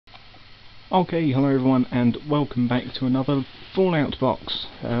Okay, hello everyone and welcome back to another Fallout box,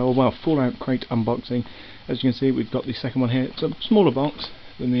 Fallout crate unboxing. As you can see, we've got the second one here. It's a smaller box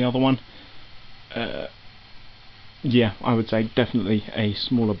than the other one. Yeah, I would say definitely a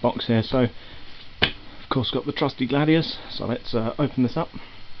smaller box here. So, of course, got the trusty Gladius. So let's open this up.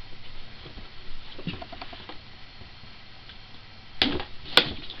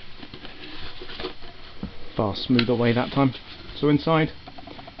 Far smoother way that time. So inside,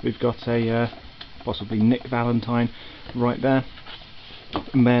 we've got a possibly Nick Valentine right there.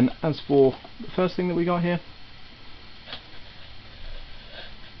 And then as for the first thing that we got here,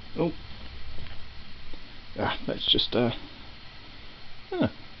 that's just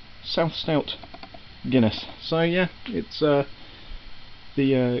South Stout Guinness. So yeah, it's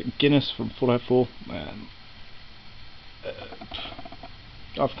the Guinness from Fallout 4.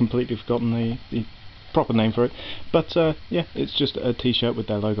 I've completely forgotten the proper name for it, but yeah, it's just a t-shirt with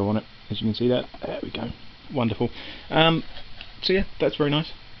their logo on it, as you can see that. There we go, wonderful. So yeah, that's very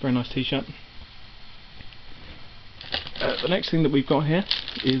nice t-shirt. The next thing that we've got here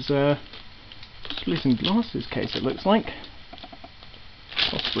is possibly some glasses case, it looks like.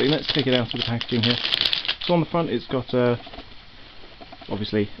 Possibly, let's take it out of the packaging here. So on the front it's got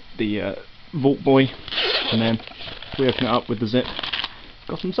obviously the Vault Boy, and then if we open it up with the zip,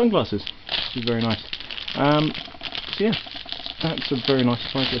 got some sunglasses, which is very nice. So yeah, that's a very nice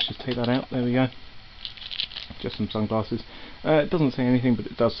size. Let's just take that out. There we go. Just some sunglasses. It doesn't say anything, but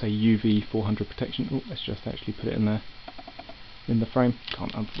it does say UV 400 protection. Oh, let's just actually put it in there, in the frame.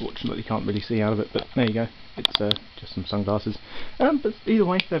 Unfortunately can't really see out of it, but there you go. It's just some sunglasses. But either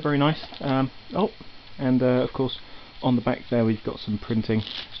way, they're very nice. Of course, on the back there we've got some printing.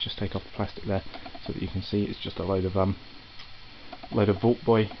 Let's just take off the plastic there so that you can see it's just a load of Vault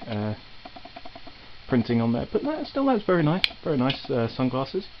Boy printing on there, but that's very nice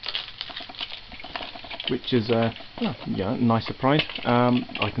sunglasses, which is a nice surprise.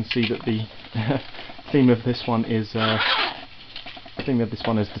 I can see that the theme of this one is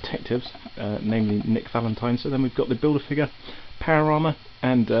detectives, namely Nick Valentine. So then we've got the Build-A-Figure power armor,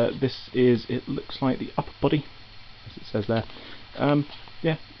 and it looks like the upper body, as it says there.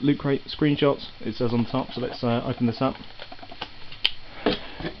 Yeah, loot crate screenshots, it says on the top. So let's open this up.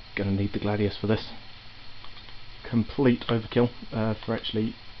 Gonna need the Gladius for this. Complete overkill for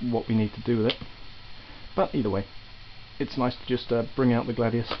actually what we need to do with it. But either way, it's nice to just bring out the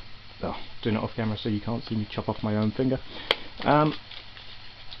Gladius. Oh, doing it off camera so you can't see me chop off my own finger. There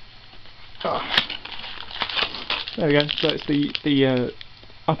we go. So it's the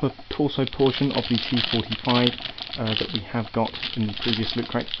upper torso portion of the T45 that we have got in the previous loot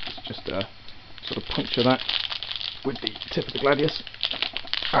crate. Let's just sort of puncture that with the tip of the Gladius.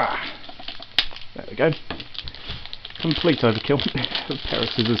 There we go. Complete overkill. A pair of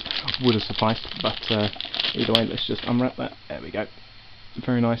scissors would have sufficed, but either way, let's just unwrap that. There we go.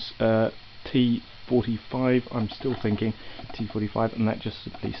 Very nice T45. I'm still thinking T45, and that just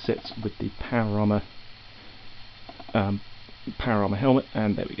simply sits with the power armor helmet,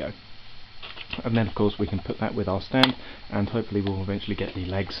 and there we go. And then of course we can put that with our stand, and hopefully we'll eventually get the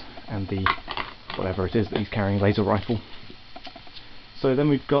legs and the whatever it is that he's carrying, laser rifle. So then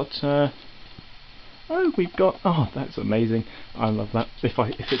we've got oh, that's amazing. I love that.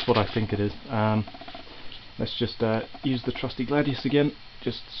 If it's what I think it is. Let's just use the trusty Gladius again.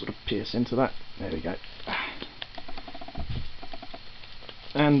 Just sort of pierce into that. There we go.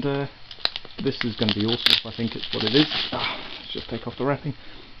 And this is going to be awesome if I think it's what it is. Let's just take off the wrapping.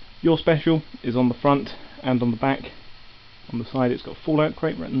 Your special is on the front and on the back. On the side it's got Fallout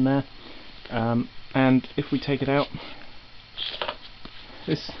crate written there. And if we take it out,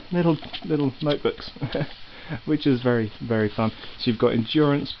 this little notebooks, which is very fun. So you've got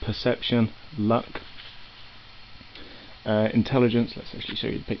endurance, perception, luck, intelligence. Let's actually show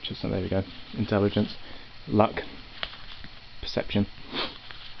you the picture. So there we go. Intelligence, luck, perception,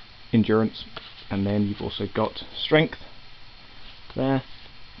 endurance, and then you've also got strength there,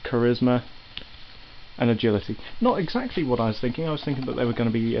 charisma, and agility. Not exactly what I was thinking. I was thinking that they were going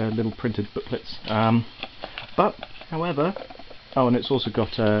to be little printed booklets. But however. Oh, and it's also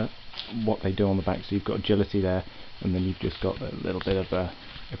got what they do on the back, so you've got agility there, and then you've just got a little bit of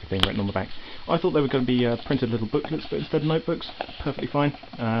everything written on the back. I thought they were going to be printed little booklets, but instead notebooks. Perfectly fine.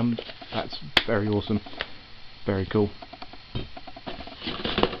 That's very awesome. Very cool.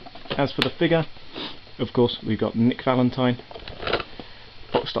 As for the figure, of course, we've got Nick Valentine.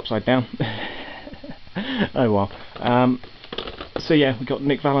 Boxed upside down. Oh well. So yeah, we've got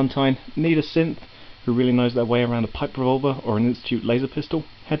Nick Valentine. Need a synth who really knows their way around a pipe revolver or an Institute laser pistol?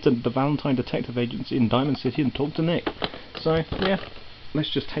 Head to the Valentine Detective Agency in Diamond City and talk to Nick. So yeah, let's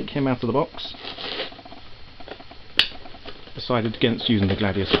just take him out of the box. Decided against using the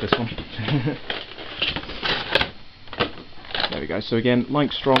Gladius for this one. There we go. So again,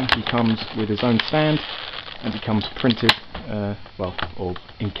 like Strong, he comes with his own stand, and he comes printed, well, or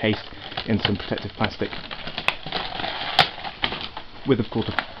encased in some protective plastic, with of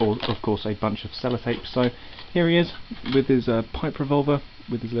course a bunch of sellotape. So here he is with his pipe revolver,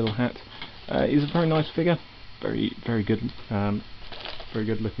 with his little hat. He's a very nice figure, very good. Very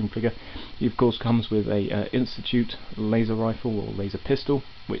good looking figure. He of course comes with a Institute laser rifle or laser pistol,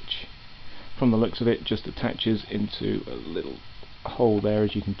 which from the looks of it just attaches into a little hole there,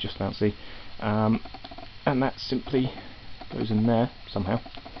 as you can just about see, and that simply goes in there somehow.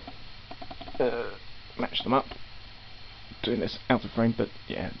 Match them up, doing this out of frame, but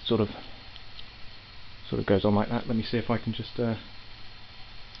yeah, it sort of goes on like that. Let me see if I can just attach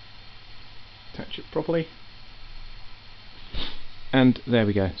it properly. And there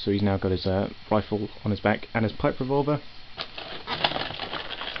we go, so he's now got his rifle on his back and his pipe revolver.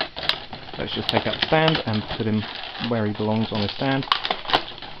 Let's just take out the stand and put him where he belongs on his stand.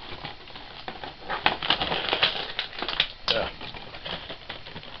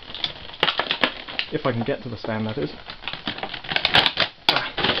 If I can get to the stand, that is.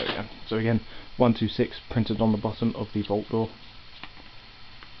 There we go. So again, 126 printed on the bottom of the vault door.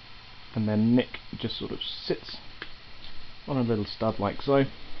 And then Nick just sort of sits on a little stud like so,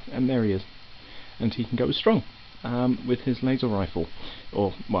 and there he is, and he can go with Strong with his laser rifle,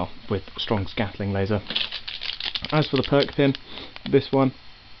 or well, with Strong's Gatling laser. As for the perk pin, this one,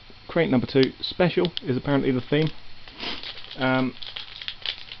 crate number 2 special is apparently the theme, and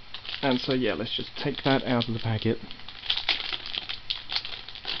so yeah, let's just take that out of the packet.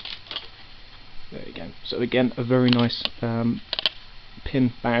 There you go. So again, a very nice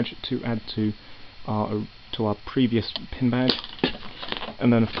pin badge to add to our previous pin badge.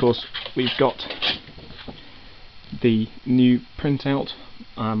 And then of course we've got the new printout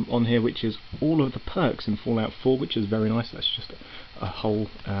on here, which is all of the perks in Fallout 4, which is very nice. That's just a whole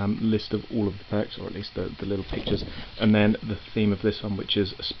list of all of the perks, or at least the little pictures, and then the theme of this one, which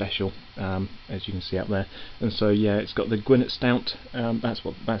is a special, as you can see up there. And so yeah, it's got the Gwyneth Stout,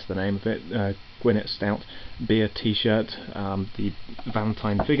 that's the name of it, Gwyneth Stout beer t-shirt, the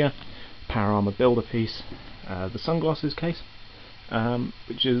Valentine figure, Power Armor builder piece, the sunglasses case,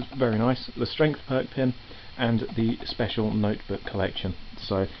 which is very nice, the strength perk pin, and the special notebook collection.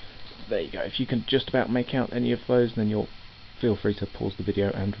 So there you go. If you can just about make out any of those, then you'll feel free to pause the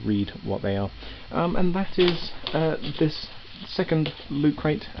video and read what they are. And that is this second loot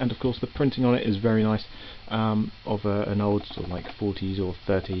crate, and of course the printing on it is very nice, of an old sort of like 40s or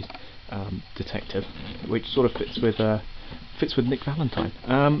 30s detective, which sort of fits with Nick Valentine.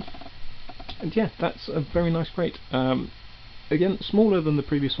 And yeah, that's a very nice crate. Again, smaller than the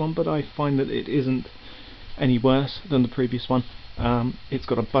previous one, but I find that it isn't any worse than the previous one. It's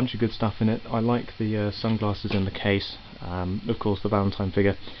got a bunch of good stuff in it. I like the sunglasses in the case, of course the Valentine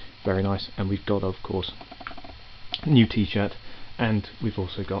figure, very nice, and we've got of course a new t-shirt, and we've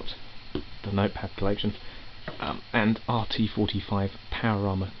also got the notepad collection, and RT45 Power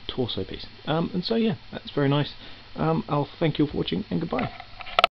Armor torso piece. And so yeah, that's very nice. I'll thank you all for watching, and goodbye.